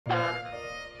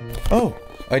Oh,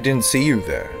 I didn't see you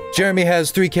there. Jeremy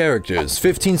has 3 characters,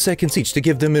 15 seconds each to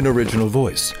give them an original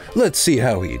voice. Let's see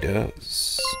how he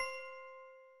does.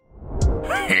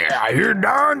 Yeah, you're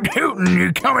darn tootin'.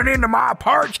 You coming into my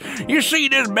parts? You see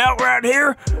this belt right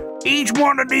here? Each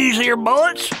one of these here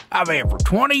bullets, I've had for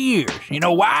 20 years. You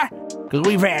know why? Because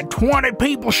we've had 20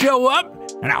 people show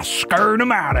up, and I'll skirt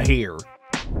them out of here.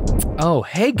 Oh,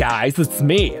 hey guys, it's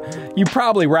me. You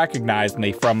probably recognized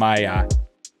me from my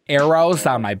arrows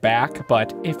on my back,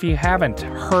 but if you haven't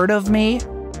heard of me,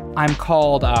 I'm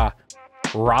called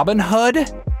Robin Hood.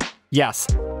 Yes,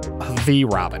 the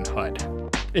Robin Hood,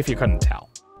 if you couldn't tell.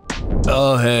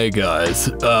 Oh, hey guys.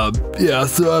 Yeah,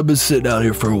 so I've been sitting out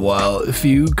here for a while. If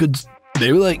you could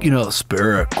maybe, like,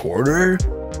 spare a quarter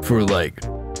for, like,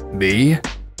 me?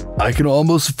 I can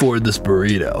almost afford this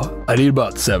burrito. I need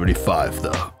about 75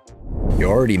 though. You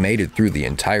already made it through the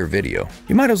entire video.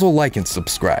 You might as well like and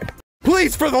subscribe.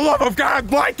 Please, for the love of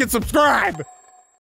God, like and subscribe!